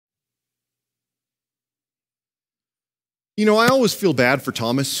I always feel bad for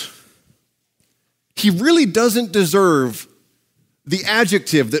Thomas. He really doesn't deserve the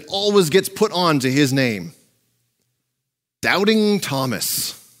adjective that always gets put onto his name. Doubting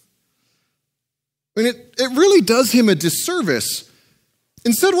Thomas. I mean, it really does him a disservice.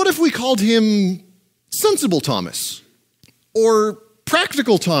 Instead, what if we called him sensible Thomas? Or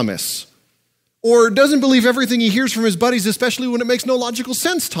practical Thomas? Or doesn't believe everything he hears from his buddies, especially when it makes no logical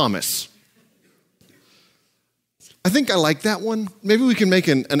sense Thomas? I think I like that one. Maybe we can make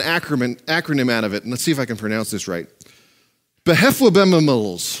an acronym out of it, and let's see if I can pronounce this right.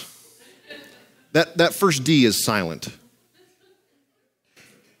 Behefwebemimils. That first D is silent.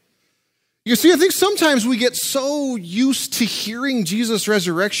 You see, I think sometimes we get so used to hearing Jesus'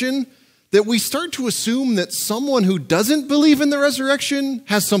 resurrection that we start to assume that someone who doesn't believe in the resurrection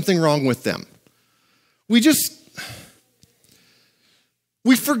has something wrong with them. We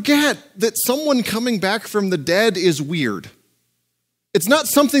forget that someone coming back from the dead is weird. It's not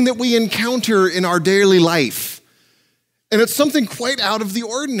something that we encounter in our daily life. And it's something quite out of the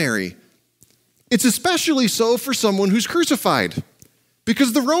ordinary. It's especially so for someone who's crucified,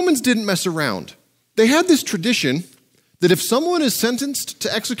 because the Romans didn't mess around. They had this tradition that if someone is sentenced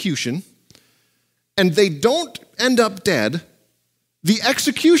to execution and they don't end up dead, the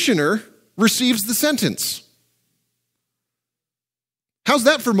executioner receives the sentence. How's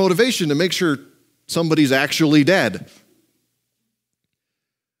that for motivation to make sure somebody's actually dead?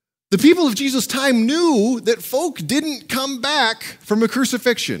 The people of Jesus' time knew that folk didn't come back from a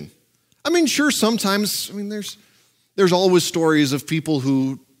crucifixion. I mean, sure, sometimes, there's always stories of people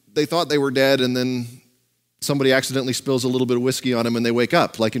who they thought they were dead and then somebody accidentally spills a little bit of whiskey on them and they wake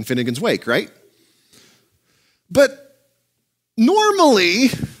up, like in Finnegan's Wake, right? But normally,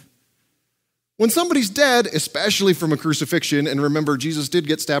 when somebody's dead, especially from a crucifixion, and remember, Jesus did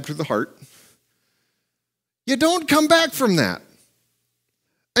get stabbed through the heart, you don't come back from that.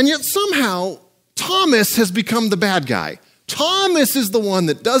 And yet somehow, Thomas has become the bad guy. Thomas is the one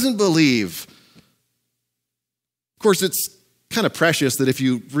that doesn't believe. Of course, it's kind of precious that if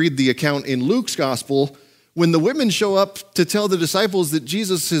you read the account in Luke's gospel, when the women show up to tell the disciples that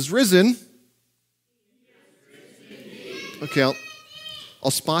Jesus has risen, okay,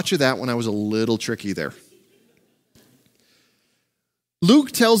 I'll spot you that one. I was a little tricky there.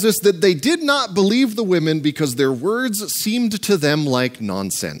 Luke tells us that they did not believe the women because their words seemed to them like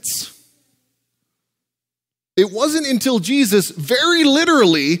nonsense. It wasn't until Jesus very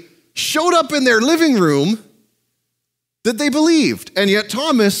literally showed up in their living room that they believed. And yet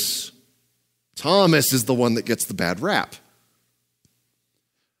Thomas is the one that gets the bad rap.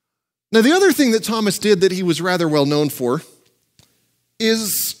 Now, the other thing that Thomas did that he was rather well known for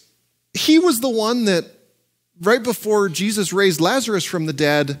is he was the one that right before Jesus raised Lazarus from the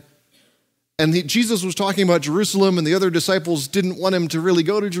dead, and Jesus was talking about Jerusalem, and the other disciples didn't want him to really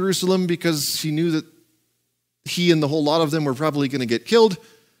go to Jerusalem because he knew that he and the whole lot of them were probably going to get killed.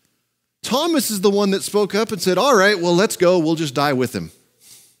 Thomas is the one that spoke up and said, all right, well, let's go. We'll just die with him.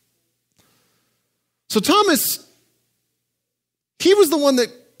 So Thomas, he was the one that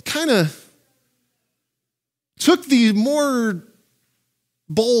kind of took the more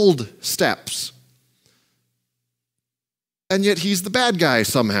bold steps. And yet he's the bad guy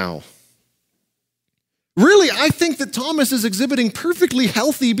somehow. Really, I think that Thomas is exhibiting perfectly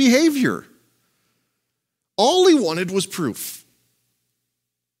healthy behavior. All he wanted was proof.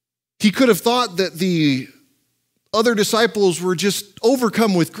 He could have thought that the other disciples were just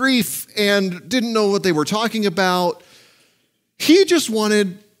overcome with grief and didn't know what they were talking about. He just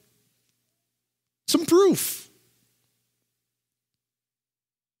wanted some proof.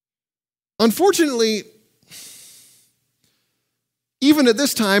 Unfortunately, even at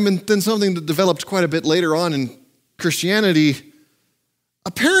this time, and then something that developed quite a bit later on in Christianity,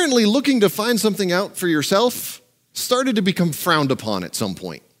 apparently looking to find something out for yourself started to become frowned upon at some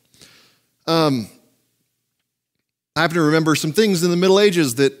point. I happen to remember some things in the Middle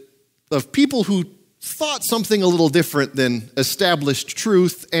Ages of people who thought something a little different than established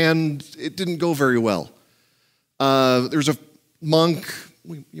truth, and it didn't go very well. There's a monk,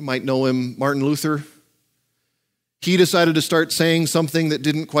 you might know him, Martin Luther. He decided to start saying something that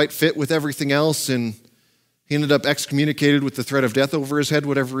didn't quite fit with everything else, and he ended up excommunicated with the threat of death over his head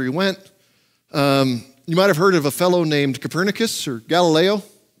wherever he went. You might have heard of a fellow named Copernicus or Galileo.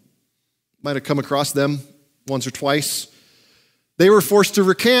 Might have come across them once or twice. They were forced to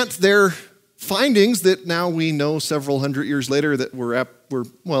recant their findings that now we know several hundred years later that were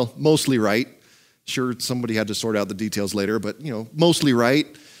mostly right. Sure, somebody had to sort out the details later, but mostly right.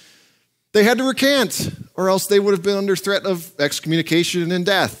 They had to recant, or else they would have been under threat of excommunication and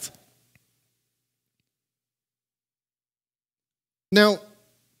death. Now,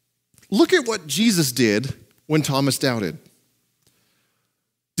 look at what Jesus did when Thomas doubted.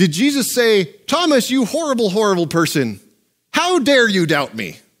 Did Jesus say, Thomas, you horrible, horrible person, how dare you doubt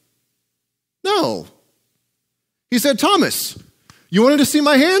me? No. He said, Thomas, you wanted to see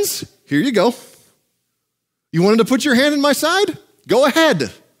my hands? Here you go. You wanted to put your hand in my side? Go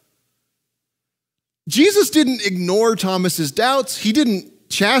ahead. Jesus didn't ignore Thomas's doubts. He didn't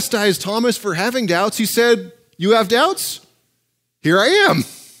chastise Thomas for having doubts. He said, you have doubts? Here I am.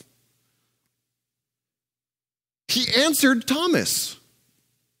 He answered Thomas.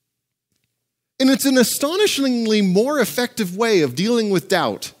 And it's an astonishingly more effective way of dealing with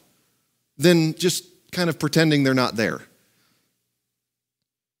doubt than just kind of pretending they're not there.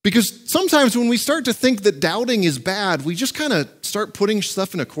 Because sometimes when we start to think that doubting is bad, we just kind of start putting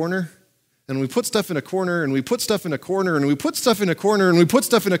stuff in a corner, and we put stuff in a corner, and we put stuff in a corner, and we put stuff in a corner, and we put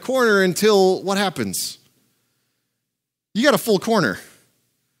stuff in a corner until what happens? You got a full corner.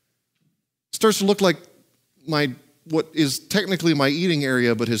 It starts to look like what is technically my eating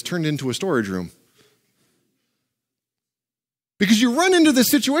area, but has turned into a storage room. Because you run into this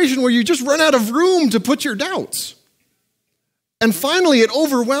situation where you just run out of room to put your doubts. And finally, it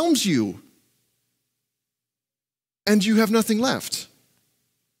overwhelms you. And you have nothing left.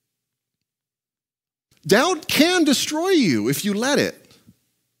 Doubt can destroy you if you let it.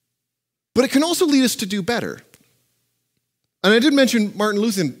 But it can also lead us to do better. And I did mention Martin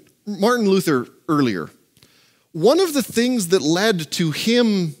Luther earlier. One of the things that led to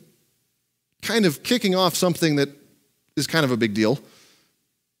him kind of kicking off something that is kind of a big deal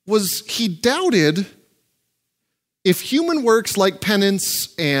was he doubted if human works like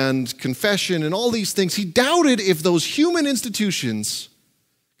penance and confession and all these things, he doubted if those human institutions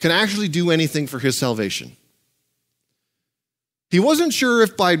can actually do anything for his salvation. He wasn't sure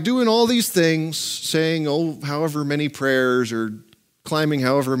if by doing all these things, saying, however many prayers or climbing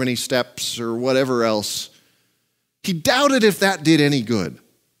however many steps or whatever else, he doubted if that did any good.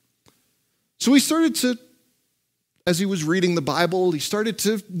 So he started to, as he was reading the Bible, he started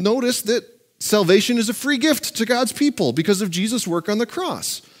to notice that salvation is a free gift to God's people because of Jesus' work on the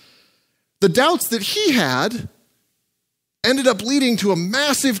cross. The doubts that he had ended up leading to a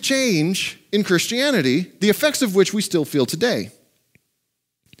massive change in Christianity, the effects of which we still feel today.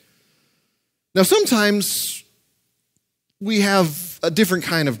 Now, sometimes we have a different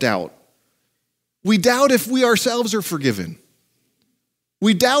kind of doubt. We doubt if we ourselves are forgiven.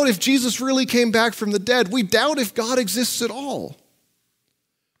 We doubt if Jesus really came back from the dead. We doubt if God exists at all.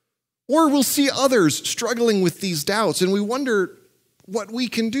 Or we'll see others struggling with these doubts, and we wonder what we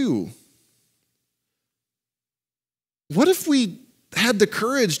can do. What if we had the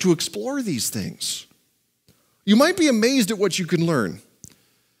courage to explore these things? You might be amazed at what you can learn.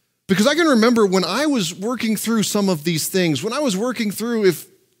 Because I can remember when I was working through some of these things, when I was working through if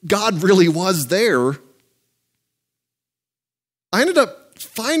God really was there, I ended up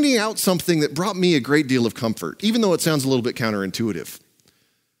finding out something that brought me a great deal of comfort, even though it sounds a little bit counterintuitive.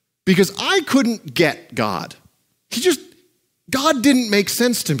 Because I couldn't get God. God didn't make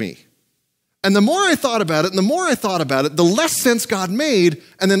sense to me. And the more I thought about it, and the more I thought about it, the less sense God made.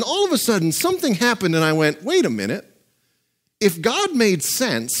 And then all of a sudden, something happened, and I went, wait a minute. If God made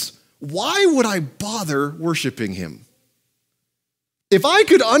sense, why would I bother worshiping him? If I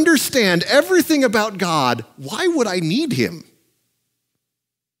could understand everything about God, why would I need him?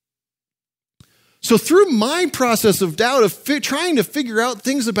 So through my process of doubt, of trying to figure out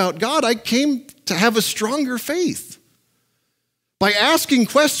things about God, I came to have a stronger faith. By asking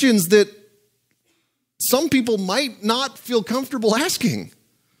questions that some people might not feel comfortable asking.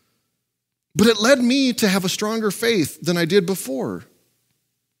 But it led me to have a stronger faith than I did before.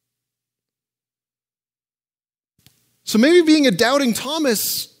 So maybe being a doubting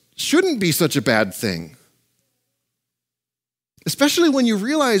Thomas shouldn't be such a bad thing. Especially when you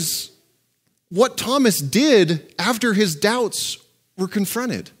realize what Thomas did after his doubts were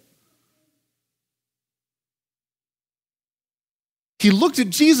confronted. He looked at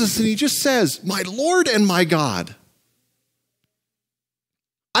Jesus and he just says, "My Lord and my God."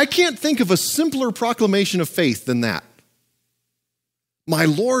 I can't think of a simpler proclamation of faith than that. My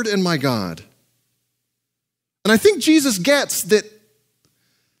Lord and my God. And I think Jesus gets that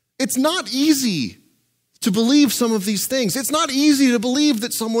it's not easy to believe some of these things. It's not easy to believe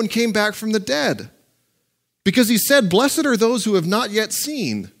that someone came back from the dead. Because he said, "Blessed are those who have not yet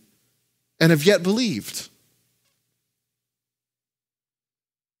seen and have yet believed."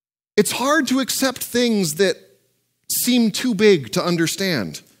 It's hard to accept things that seem too big to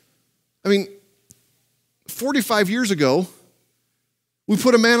understand. I mean, 45 years ago, we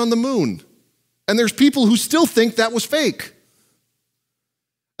put a man on the moon, and there's people who still think that was fake.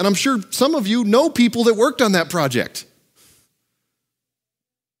 And I'm sure some of you know people that worked on that project.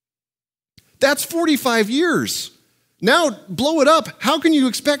 That's 45 years. Now, blow it up. How can you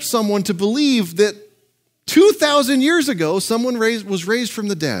expect someone to believe that 2,000 years ago someone was raised from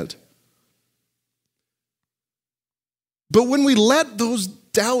the dead? But when we let those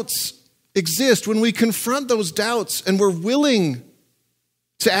doubts exist, when we confront those doubts and we're willing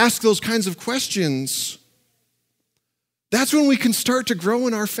to ask those kinds of questions, that's when we can start to grow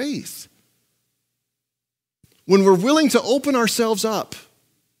in our faith. When we're willing to open ourselves up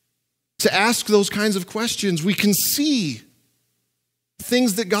to ask those kinds of questions, we can see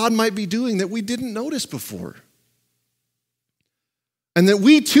things that God might be doing that we didn't notice before. And that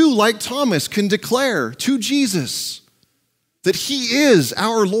we too, like Thomas, can declare to Jesus that he is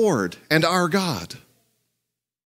our Lord and our God.